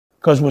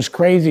Because what's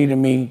crazy to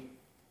me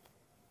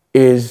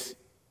is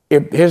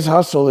if his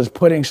hustle is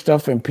putting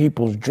stuff in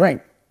people's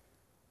drink,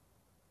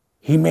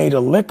 he made a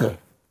liquor.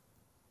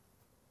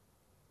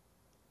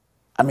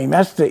 I mean,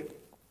 that's the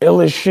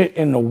illest shit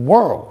in the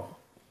world.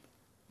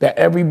 That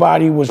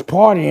everybody was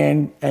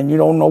partying and you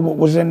don't know what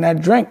was in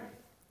that drink.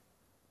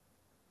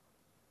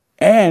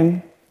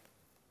 And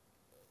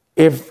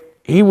if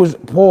he was,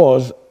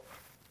 pause,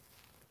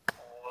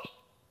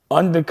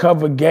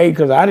 undercover gay,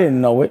 because I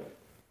didn't know it,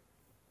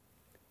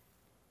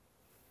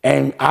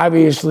 and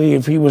obviously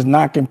if he was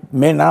knocking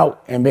men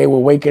out and they were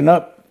waking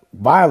up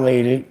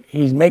violated,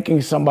 he's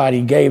making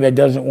somebody gay that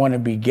doesn't want to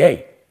be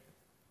gay.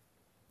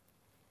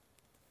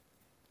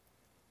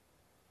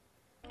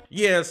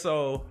 Yeah,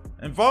 so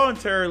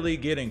involuntarily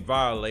getting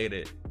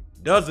violated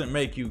doesn't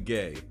make you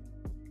gay.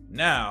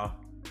 Now,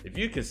 if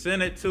you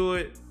consented to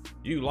it,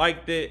 you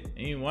liked it,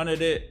 and you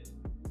wanted it,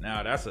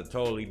 now that's a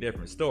totally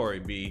different story,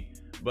 B.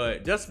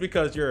 But just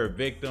because you're a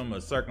victim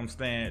of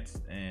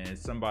circumstance and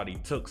somebody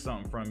took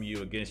something from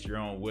you against your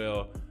own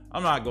will,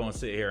 I'm not going to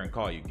sit here and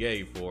call you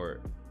gay for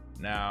it.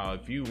 Now,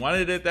 if you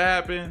wanted it to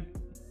happen,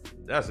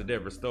 that's a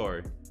different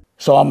story.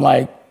 So I'm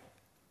like,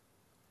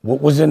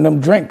 what was in them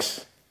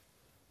drinks?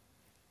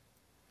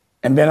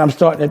 And then I'm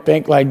starting to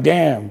think like,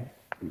 damn,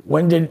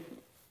 when did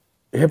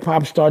hip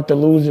hop start to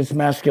lose its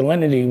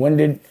masculinity? When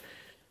did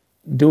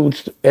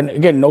dudes, and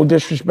again, no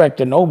disrespect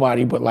to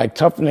nobody, but like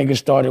tough niggas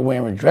started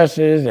wearing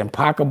dresses and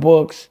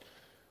pocketbooks.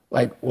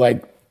 Like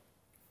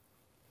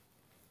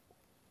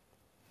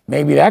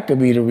maybe that could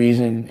be the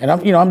reason. And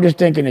I'm just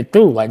thinking it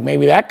through. Like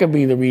maybe that could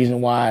be the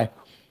reason why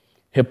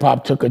hip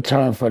hop took a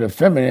turn for the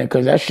feminine.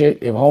 Because that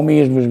shit, if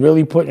homie was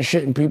really putting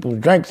shit in people's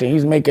drinks and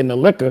he's making the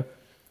liquor,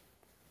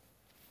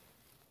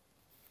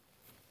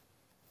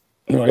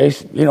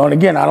 and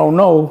again, I don't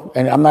know,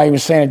 and I'm not even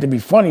saying it to be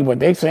funny, but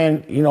they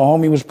saying,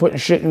 homie was putting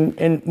shit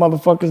in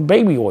motherfuckers'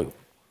 baby oil.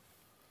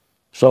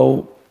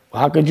 So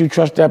how could you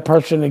trust that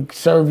person to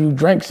serve you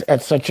drinks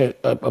at such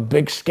a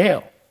big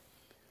scale?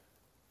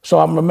 So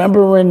I'm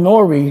remembering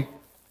Nori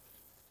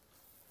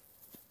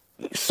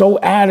so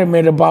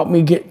adamant about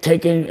me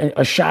taking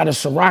a shot of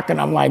Ciroc, and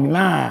I'm like,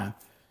 nah.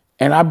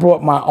 And I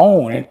brought my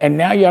own, and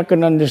now y'all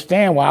can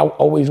understand why I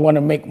always want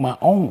to make my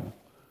own.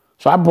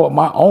 So I brought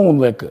my own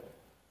liquor.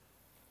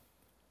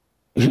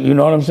 You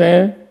know what I'm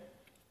saying?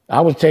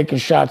 I was taking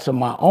shots of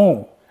my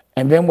own.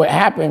 And then what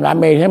happened, I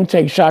made him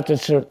take shots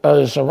of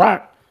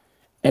Ciroc,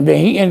 and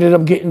then he ended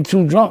up getting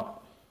too drunk,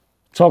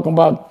 talking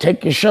about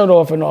take your shirt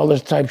off and all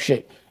this type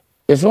shit.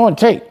 It's on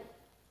tape.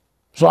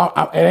 So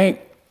it ain't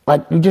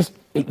like you just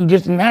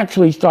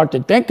naturally start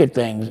to think of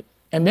things.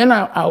 And then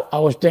I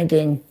was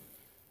thinking,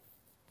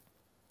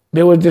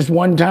 there was this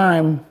one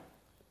time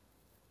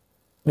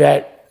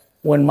that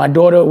when my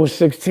daughter was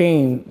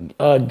 16,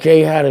 Jay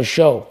had a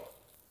show.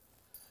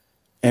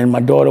 And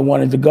my daughter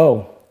wanted to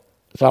go.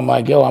 So I'm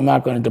like, yo, I'm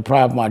not going to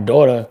deprive my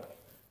daughter.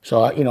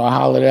 So, I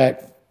hollered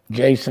at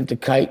Jay, sent the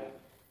kite,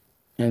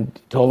 and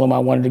told him I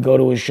wanted to go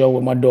to a show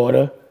with my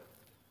daughter.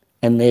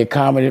 And they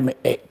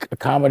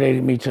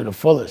accommodated me to the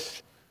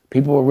fullest.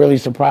 People were really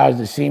surprised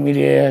to see me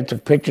there,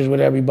 took pictures with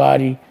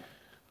everybody.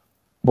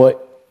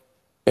 But,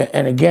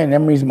 and again,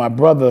 Emery's my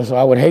brother, so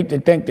I would hate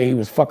to think that he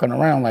was fucking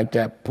around like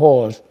that,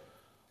 pause.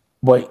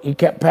 But he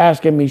kept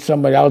passing me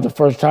somebody. That was the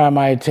first time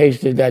I had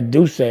tasted that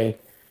Douce.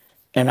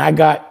 And I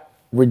got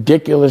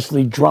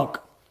ridiculously drunk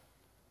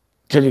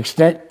to the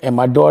extent, and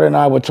my daughter and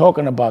I were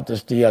talking about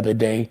this the other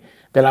day,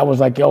 that I was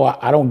like, yo,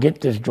 I don't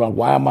get this drunk.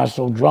 Why am I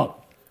so drunk?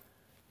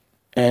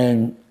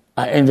 And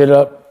I ended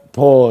up,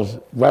 pause,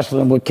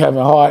 wrestling with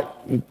Kevin Hart.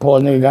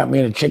 Pause, nigga got me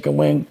in a chicken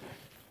wing.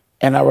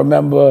 And I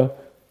remember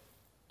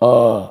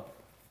Vaughn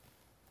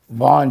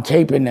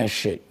taping that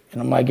shit.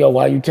 And I'm like, yo,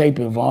 why you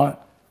taping, Vaughn?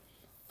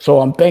 So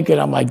I'm thinking,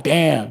 I'm like,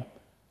 damn,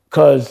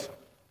 because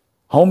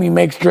homie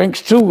makes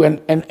drinks too.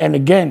 And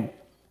again,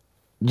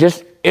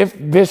 just if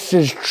this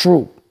is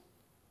true,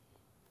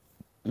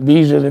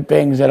 these are the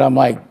things that I'm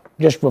like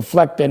just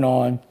reflecting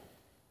on.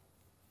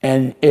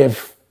 And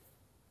if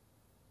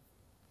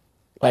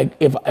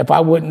I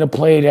wouldn't have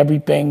played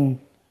everything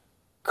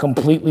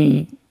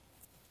completely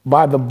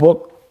by the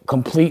book,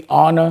 complete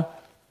honor,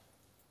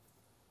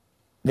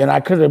 then I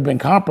could have been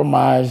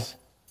compromised.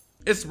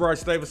 It's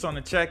Brice Davis on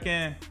the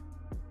check-in.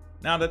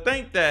 Now to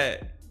think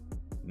that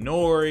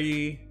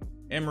Nori,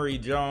 Emory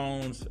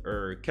Jones,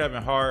 or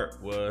Kevin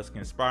Hart was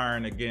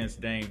conspiring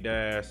against Dame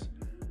Dash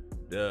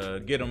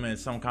to get him in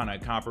some kind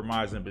of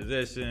compromising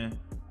position,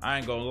 I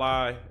ain't gonna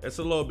lie, it's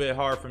a little bit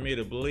hard for me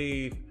to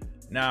believe.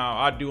 Now,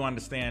 I do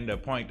understand the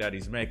point that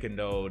he's making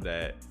though,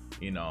 that,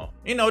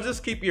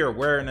 just keep your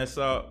awareness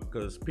up,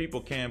 because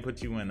people can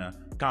put you in a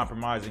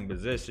compromising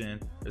position,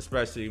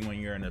 especially when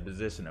you're in a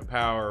position of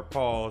power.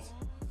 Pause.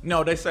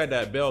 They said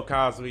that Bill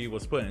Cosby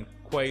was putting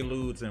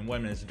Quaaludes in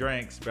women's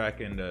drinks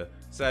back in the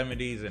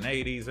 70s and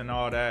 80s and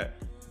all that.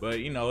 But,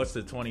 it's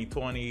the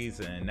 2020s,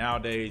 and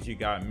nowadays you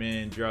got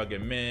men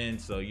drugging men.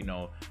 So,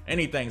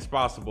 anything's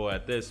possible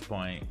at this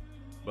point.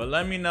 But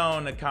let me know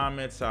in the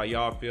comments how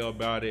y'all feel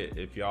about it.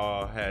 If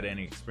y'all had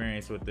any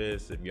experience with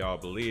this, if y'all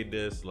believe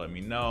this, let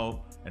me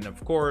know. And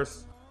of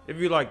course, if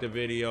you like the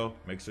video,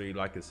 make sure you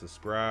like and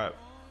subscribe.